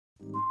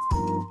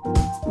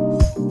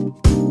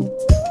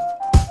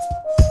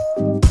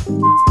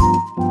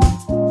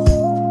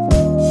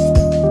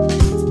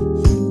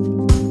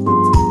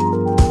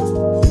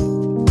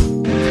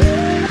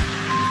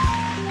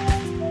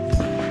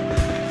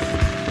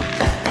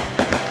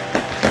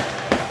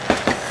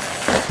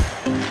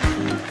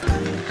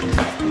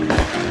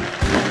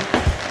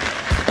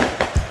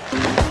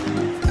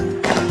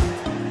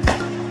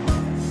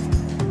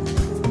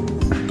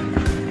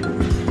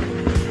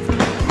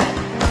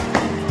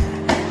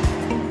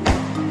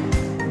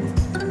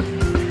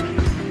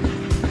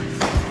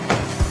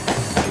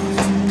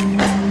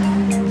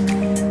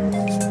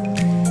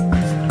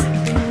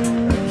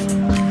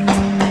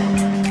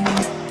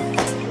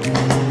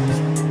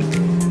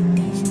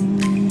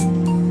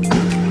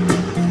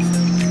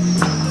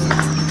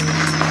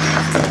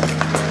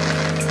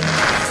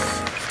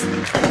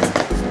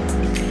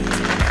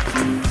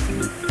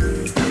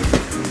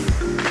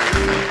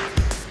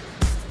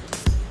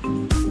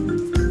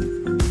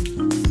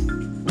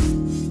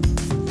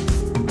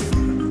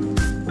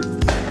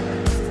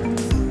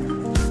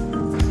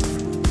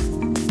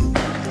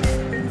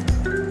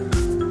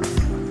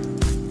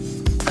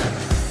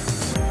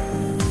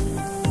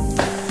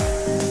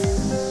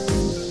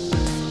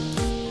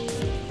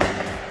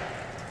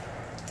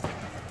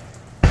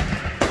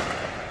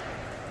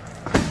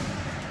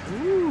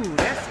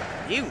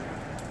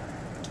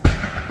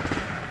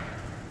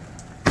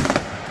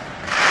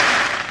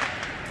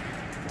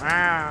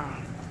Wow.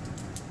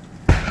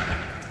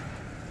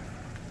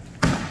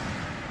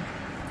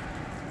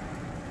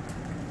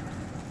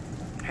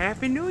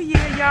 Happy New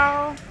Year,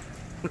 y'all.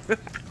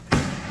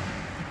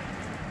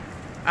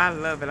 I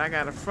love it. I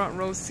got a front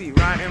row seat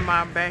right in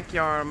my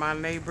backyard. My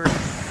neighbors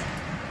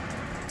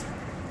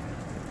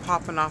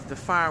popping off the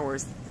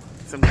fireworks.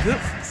 Some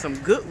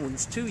good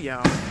ones too,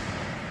 y'all.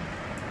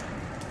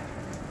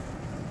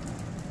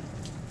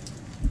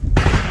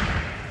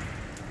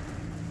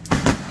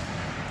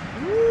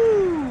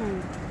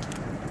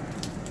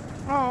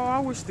 Oh, I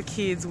wish the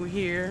kids were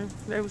here.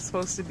 They were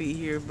supposed to be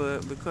here,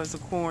 but because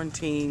of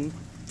quarantine,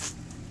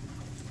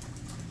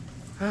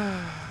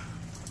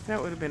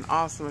 that would have been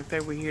awesome if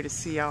they were here to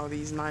see all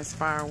these nice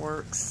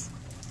fireworks.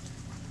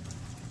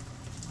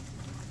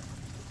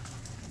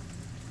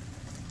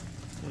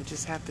 I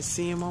just have to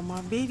see them on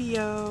my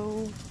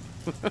video.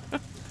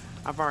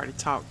 I've already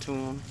talked to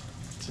them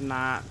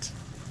tonight.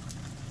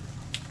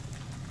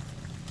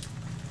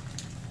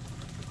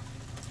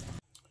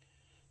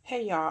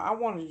 Hey y'all, I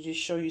wanted to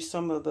just show you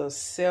some of the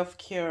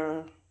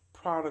self-care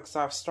products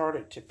I've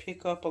started to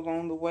pick up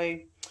along the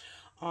way.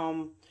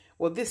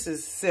 Well, this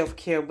is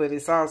self-care, but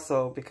it's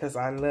also because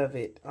I love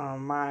it.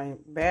 My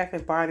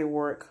Bath & Body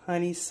Works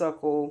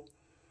honeysuckle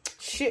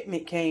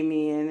shipment came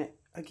in.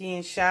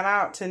 Again, shout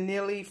out to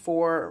Nilly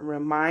for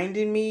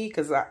reminding me,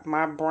 because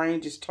my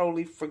brain just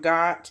totally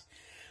forgot.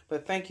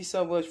 But thank you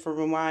so much for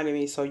reminding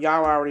me. So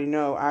y'all already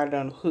know I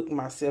done hooked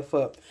myself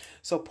up.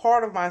 So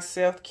part of my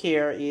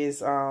self-care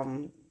is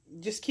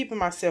just keeping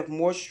myself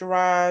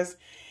moisturized.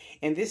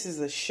 And this is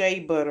a shea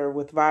butter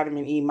with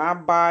vitamin E. My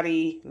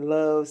body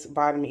loves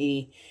vitamin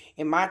E.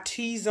 And my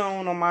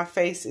T-zone on my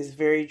face is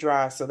very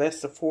dry. So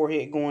that's the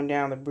forehead going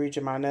down the bridge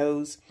of my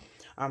nose.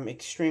 I'm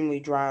extremely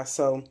dry.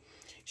 So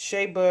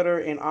shea butter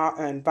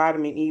and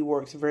vitamin E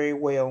works very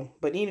well.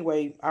 But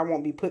anyway, I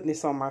won't be putting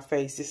this on my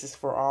face. This is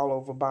for all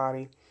over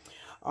body.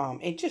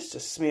 And just to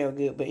smell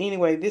good. But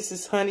anyway, this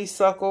is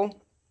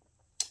honeysuckle.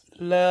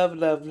 Love,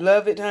 love,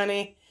 love it,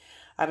 honey.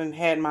 I done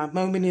had my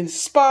moment in the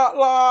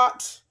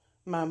spotlight.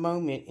 My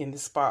moment in the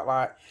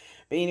spotlight.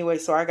 But anyway,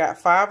 so I got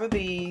 5 of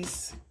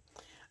these.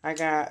 I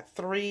got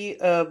 3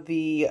 of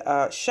the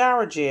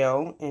shower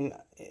gel, and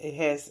it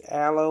has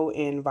aloe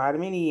and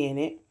vitamin E in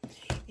it.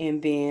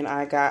 And then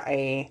I got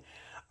a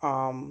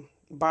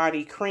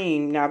body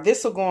cream. Now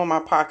this will go in my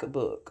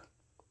pocketbook.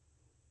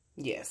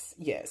 Yes,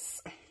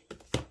 yes.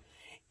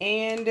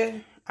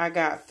 And I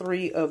got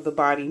 3 of the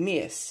body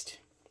mist.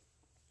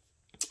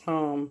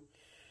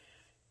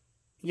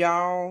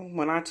 Y'all,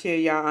 when I tell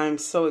y'all I'm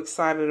so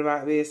excited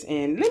about this,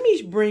 and let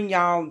me bring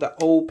y'all the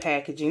old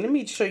packaging. Let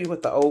me show you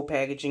what the old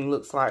packaging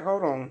looks like.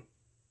 Hold on.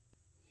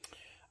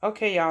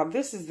 Okay, y'all,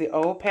 this is the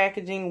old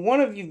packaging.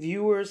 One of you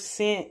viewers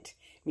sent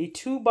me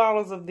 2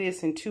 bottles of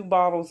this and 2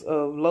 bottles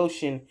of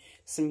lotion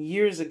some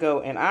years ago,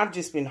 and I've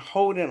just been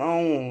holding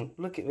on.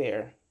 Look at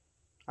there.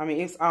 I mean,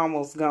 it's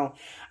almost gone.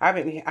 I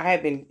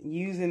have been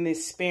using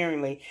this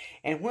sparingly,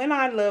 and when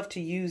I love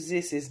to use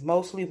this is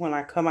mostly when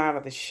I come out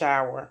of the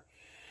shower.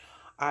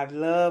 I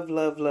love,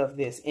 love, love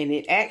this. And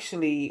it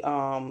actually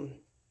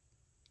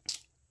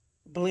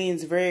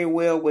blends very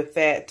well with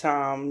that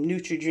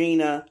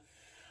Neutrogena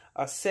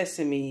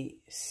sesame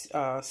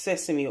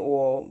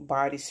oil,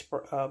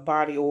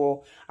 body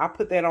oil. I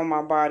put that on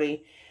my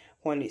body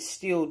when it's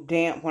still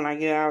damp when I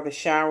get out of the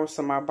shower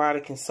so my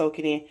body can soak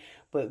it in.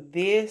 But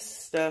this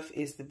stuff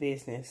is the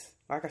business.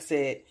 Like I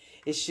said,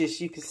 it's just,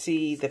 you can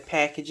see the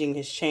packaging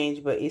has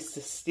changed, but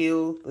it's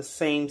still the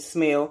same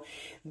smell.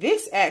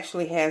 This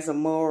actually has a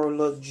more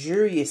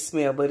luxurious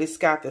smell, but it's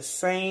got the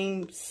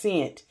same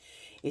scent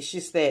It's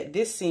just that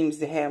this seems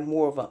to have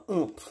more of an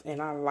oomph,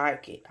 and I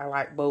like it. I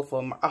like both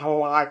of them. I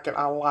like it.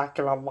 I like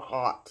it a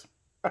lot.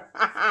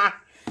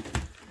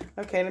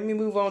 Okay, let me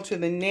move on to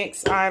the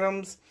next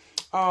items.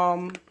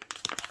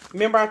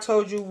 Remember I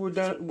told you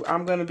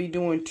I'm going to be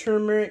doing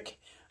turmeric.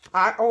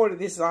 I ordered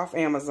this off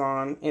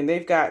Amazon, and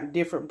they've got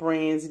different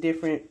brands,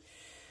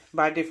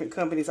 by different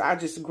companies. I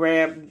just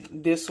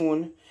grabbed this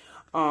one.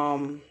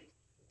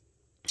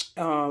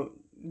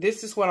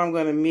 This is what I'm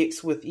going to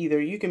mix with.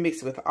 Either you can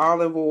mix it with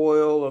olive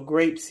oil or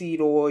grapeseed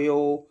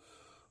oil,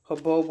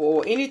 jojoba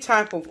oil, any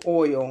type of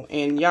oil.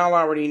 And y'all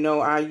already know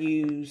I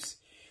use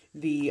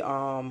the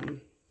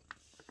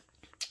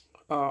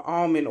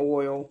almond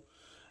oil.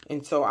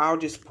 And so I'll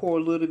just pour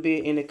a little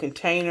bit in a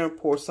container,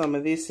 pour some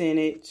of this in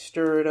it,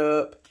 stir it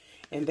up,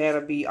 and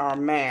that'll be our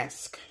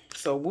mask.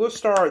 So we'll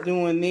start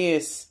doing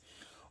this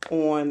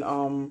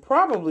on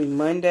probably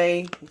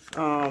Monday,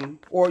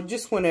 or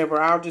just whenever.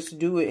 I'll just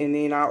do it, and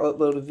then I'll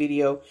upload a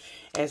video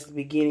as the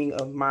beginning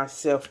of my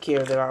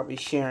self-care that I'll be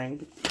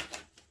sharing.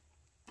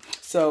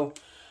 So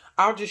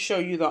I'll just show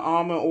you the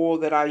almond oil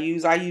that I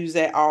use. I use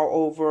that all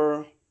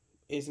over,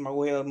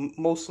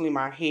 mostly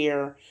my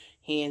hair,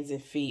 hands,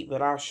 and feet,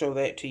 but I'll show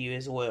that to you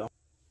as well.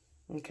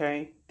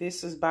 Okay,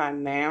 this is by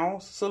Now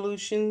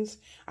Solutions.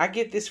 I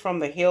get this from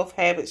the Health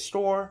Habit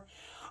store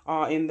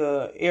in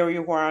the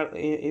area where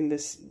in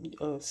this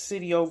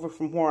city over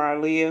from where I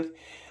live.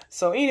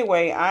 So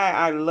anyway,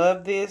 I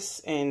love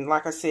this, and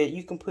like I said,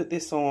 you can put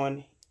this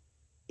on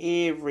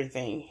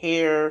everything,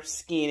 hair,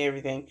 skin,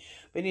 everything.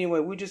 But anyway,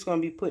 we're just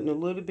going to be putting a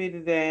little bit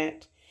of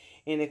that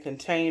in a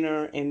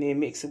container, and then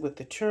mix it with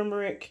the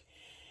turmeric,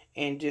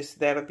 and just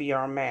that'll be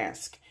our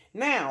mask.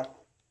 Now,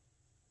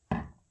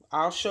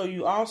 I'll show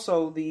you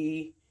also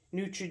the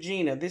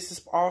Neutrogena. This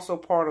is also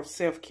part of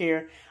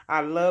self-care.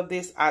 I love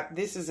this.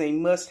 This is a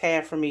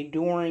must-have for me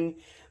during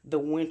the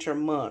winter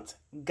months.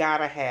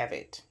 Gotta have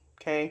it,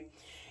 okay?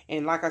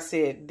 And like I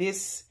said,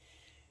 this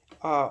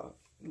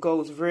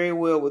goes very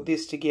well with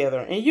this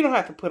together. And you don't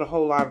have to put a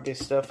whole lot of this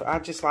stuff. I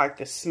just like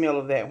the smell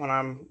of that when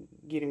I'm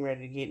getting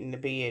ready to get into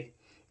bed.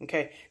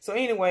 Okay, so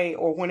anyway,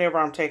 or whenever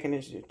I'm take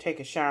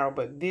a shower,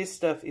 but this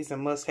stuff is a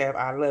must-have.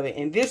 I love it.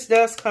 And this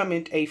does come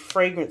in a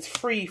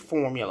fragrance-free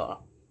formula,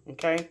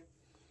 okay?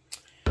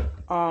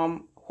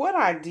 What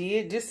I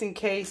did, just in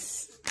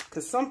case,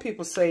 because some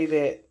people say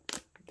that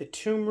the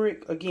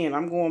turmeric, again,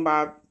 I'm going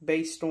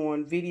based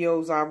on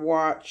videos I've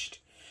watched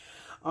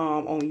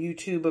on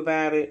YouTube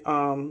about it.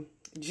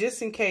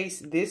 Just in case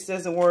this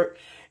doesn't work,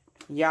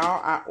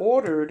 y'all, I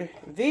ordered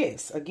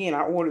this. Again,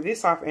 I ordered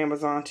this off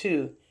Amazon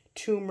too.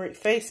 Turmeric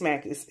face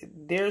mask.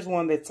 There's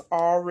one that's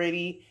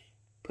already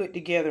put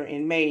together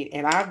and made,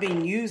 and I've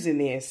been using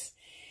this,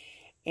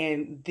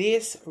 and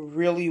this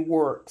really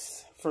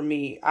works for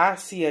me. I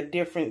see a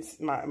difference.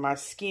 My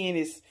skin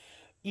is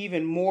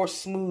even more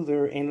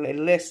smoother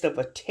and less of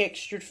a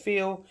textured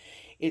feel.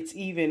 It's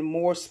even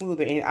more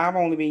smoother, and I've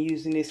only been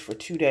using this for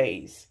 2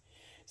 days.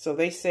 So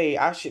they say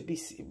I should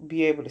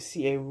be able to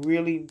see a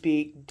really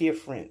big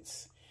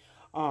difference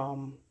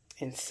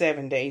in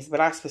 7 days. But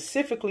I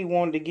specifically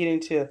wanted to get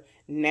into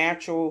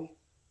natural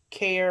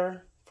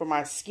care for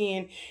my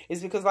skin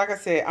is because, like I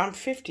said, I'm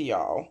 50,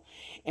 y'all,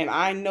 and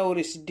I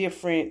notice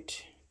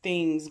different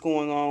things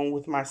going on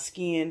with my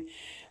skin.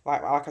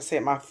 Like I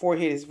said, my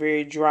forehead is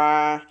very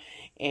dry,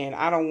 and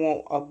I don't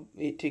want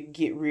it to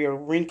get real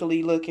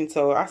wrinkly looking.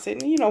 So I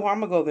said, you know, I'm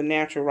gonna go the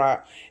natural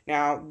route.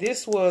 Now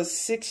this was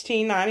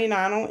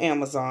 $16.99 on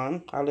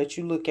Amazon. I'll let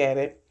you look at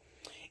it.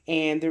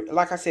 And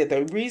like I said,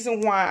 the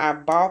reason why I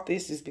bought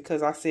this is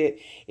because I said,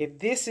 if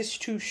this is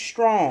too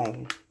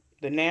strong,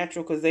 the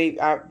natural,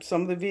 because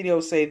some of the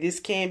videos say this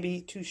can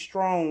be too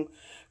strong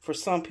for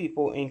some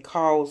people and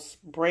cause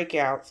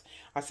breakouts.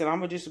 I said, I'm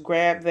going to just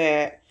grab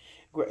this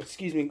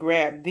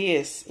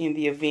in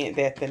the event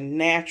that the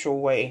natural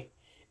way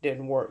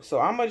doesn't work. So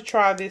I'm going to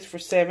try this for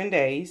 7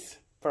 days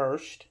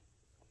first,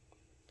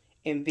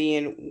 and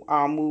then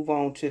I'll move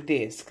on to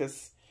this,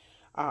 because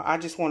I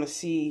just want to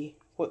see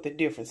what the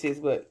difference is.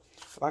 But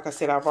like I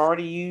said, I've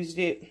already used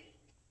it.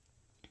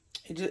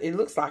 It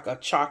looks like a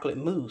chocolate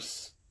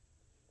mousse,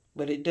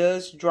 but it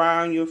does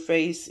dry on your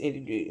face.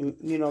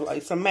 You know,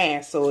 it's a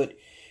mask, so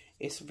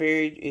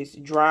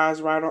it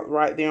dries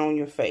right there on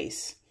your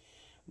face.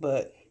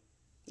 But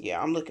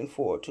yeah, I'm looking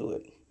forward to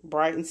it.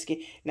 Brighten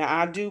skin. Now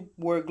I do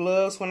wear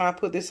gloves when I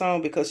put this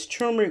on, because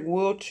turmeric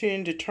will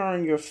tend to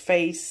turn your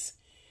face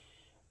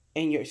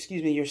and your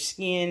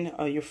skin,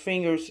 your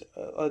fingers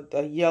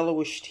a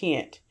yellowish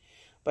tint.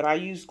 But I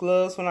use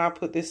gloves when I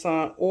put this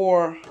on,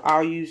 or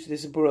I'll use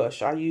this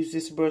brush. I use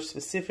this brush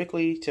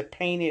specifically to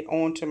paint it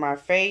onto my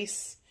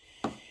face.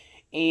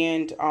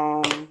 And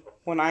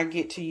when I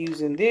get to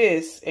using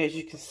this, as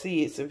you can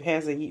see, it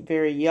has a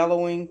very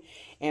yellowing.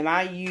 And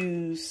I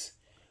use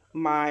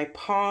my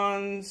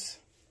Pond's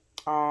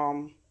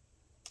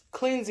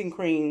cleansing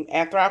cream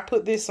after I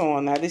put this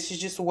on. Now, this is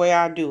just the way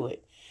I do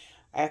it.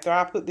 After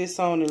I put this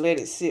on and let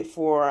it sit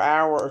for an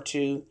hour or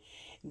two,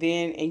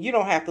 and you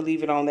don't have to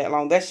leave it on that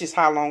long. That's just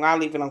how long I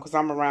leave it on, because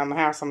I'm around the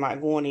house. I'm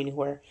not going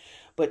anywhere.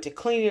 But to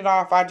clean it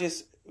off, I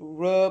just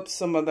rub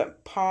some of the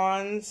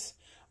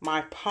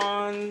my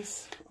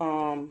Pond's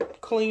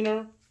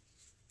cleaner.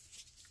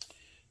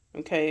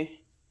 Okay.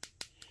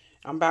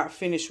 I'm about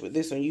finished with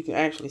this one. You can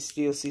actually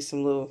still see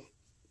some little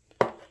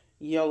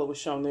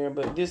yellowish on there.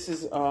 But this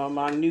is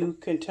my new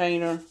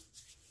container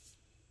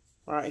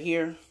right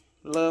here.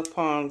 Love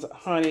Pond's.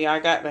 Honey, I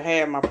got to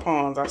have my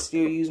Pond's. I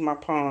still use my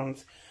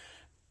Pond's.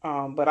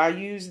 But I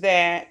use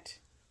that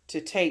to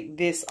take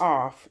this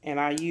off. And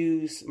I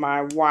use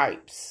my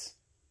wipes.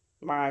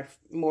 My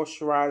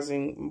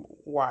moisturizing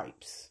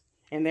wipes.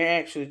 And they're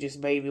actually just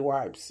baby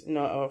wipes.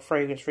 No,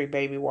 fragrance-free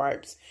baby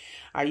wipes.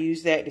 I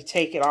use that to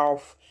take it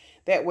off.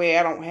 That way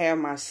I don't have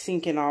my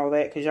sink and all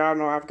that. Because y'all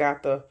know I've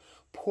got the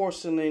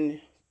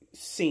porcelain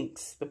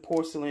sinks. The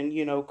porcelain,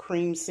 you know,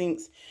 cream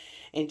sinks.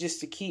 And just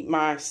to keep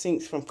my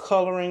sinks from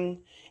coloring.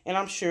 And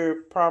I'm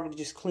sure probably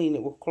just clean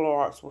it with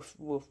Clorox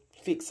will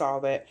fix all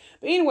that.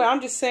 But anyway,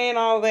 I'm just saying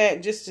all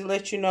that just to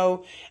let you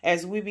know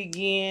as we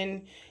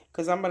begin.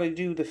 Because I'm going to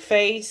do the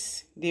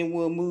face. Then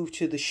we'll move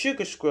to the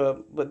sugar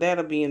scrub. But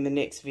that'll be in the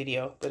next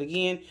video. But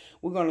again,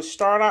 we're going to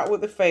start out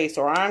with the face.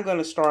 Or I'm going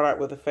to start out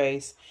with the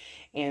face.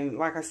 And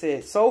like I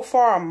said, so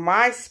far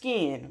my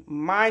skin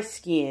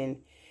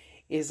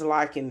is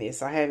liking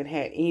this. I haven't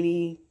had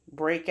any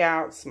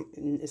breakouts.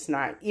 It's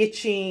not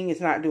itching.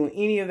 It's not doing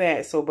any of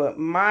that. So, but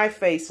my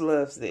face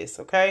loves this,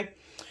 okay?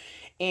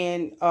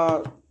 And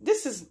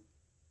this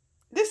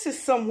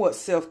is somewhat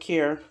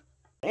self-care.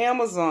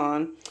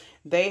 Amazon,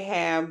 they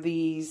have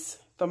these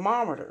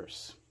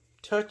thermometers,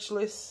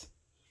 touchless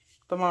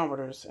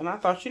thermometers. And I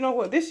thought, you know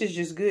what, this is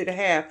just good to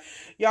have.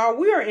 Y'all,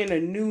 we are in a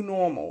new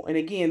normal. And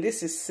again,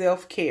 this is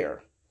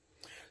self-care.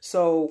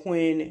 So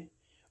when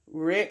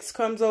Rex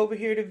comes over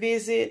here to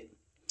visit,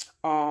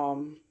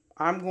 I'm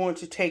going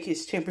to take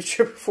his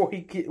temperature before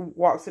he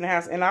walks in the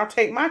house. And I'll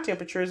take my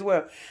temperature as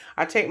well.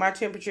 I take my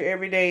temperature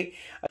every day.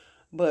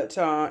 But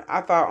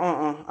I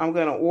thought, I'm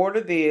going to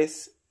order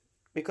this.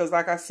 Because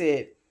like I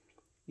said,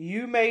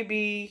 you may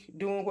be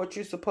doing what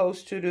you're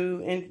supposed to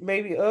do, and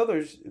maybe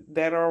others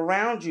that are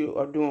around you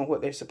are doing what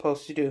they're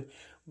supposed to do.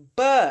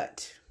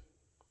 But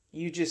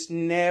you just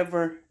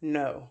never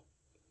know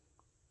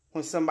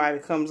when somebody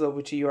comes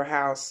over to your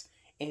house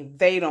and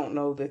they don't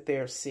know that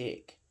they're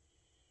sick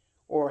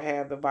or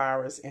have the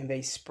virus and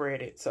they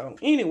spread it. So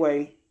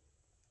anyway,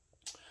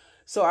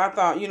 so I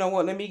thought, you know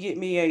what, let me get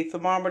me a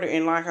thermometer.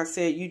 And like I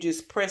said, you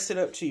just press it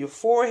up to your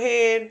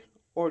forehead,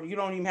 or you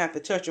don't even have to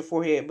touch your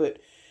forehead, but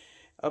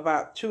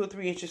about 2 or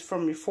 3 inches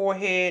from your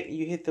forehead,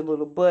 you hit the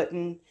little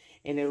button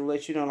and it'll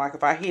let you know. Like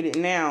if I hit it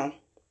now,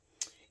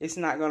 it's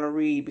not going to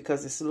read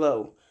because it's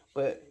low.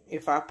 But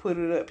if I put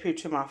it up here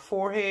to my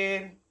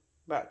forehead,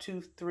 about 2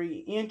 or 3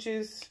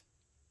 inches,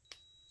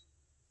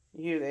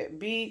 you hear that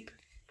beep,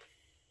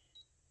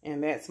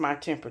 and that's my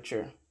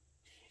temperature.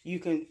 You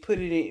can put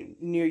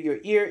it near your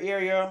ear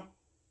area,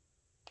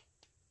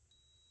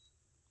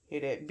 hear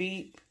that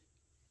beep,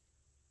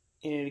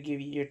 and it'll give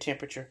you your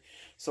temperature.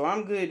 So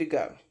I'm good to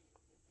go.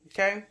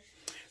 Okay,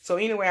 so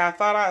anyway, I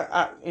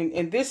thought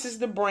and this is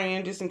the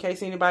brand, just in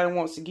case anybody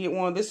wants to get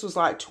one. This was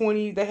like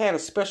 20, they had a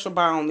special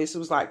buy on this. It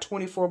was like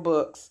 24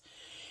 bucks.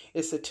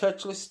 It's a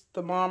touchless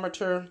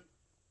thermometer.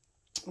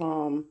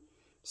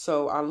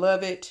 So I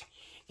love it.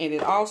 And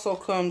it also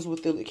comes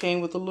with it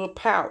came with a little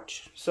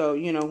pouch. So,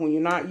 you know, when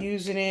you're not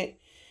using it,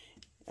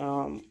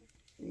 you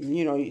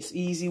know, it's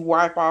easy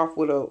wipe off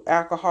with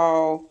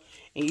alcohol,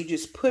 and you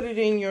just put it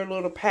in your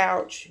little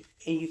pouch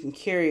and you can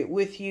carry it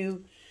with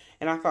you.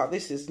 And I thought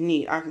this is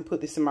neat. I can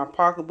put this in my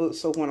pocketbook,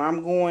 so when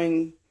I'm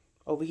going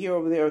over here,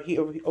 over there,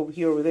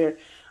 over there,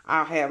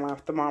 I'll have my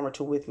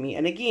thermometer with me.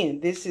 And again,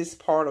 this is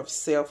part of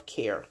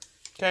self-care.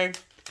 Okay.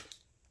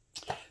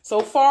 So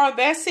far,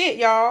 that's it,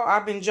 y'all.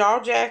 I've been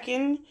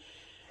jaw-jacking.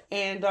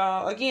 And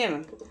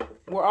again,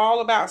 we're all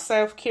about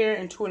self-care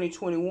in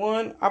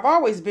 2021. I've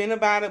always been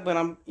about it, but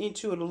I'm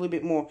into it a little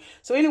bit more.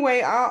 So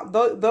anyway,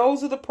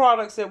 those are the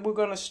products that we're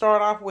going to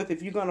start off with.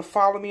 If you're going to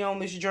follow me on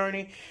this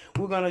journey,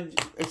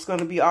 it's going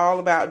to be all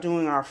about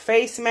doing our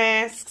face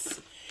masks.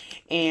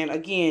 And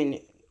again,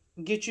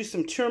 get you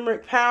some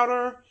turmeric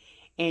powder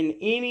and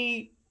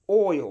any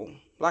oil.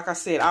 Like I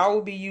said, I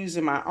will be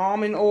using my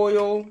almond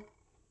oil.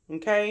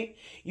 Okay,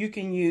 you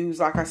can use,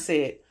 like I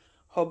said,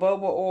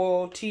 jojoba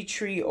oil, tea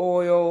tree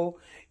oil.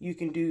 You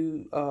can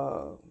do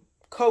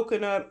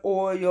coconut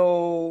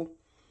oil,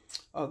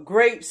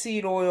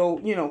 grapeseed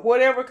oil, you know,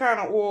 whatever kind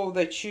of oil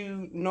that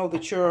you know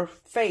that your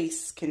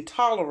face can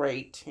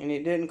tolerate and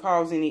it doesn't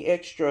cause any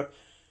extra,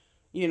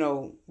 you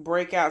know,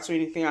 breakouts or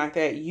anything like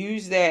that.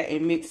 Use that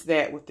and mix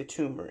that with the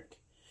turmeric.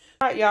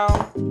 All right,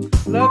 y'all.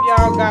 Love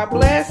y'all. God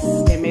bless.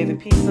 And may the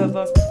peace of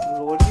the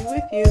Lord be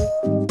with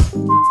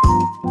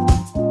you.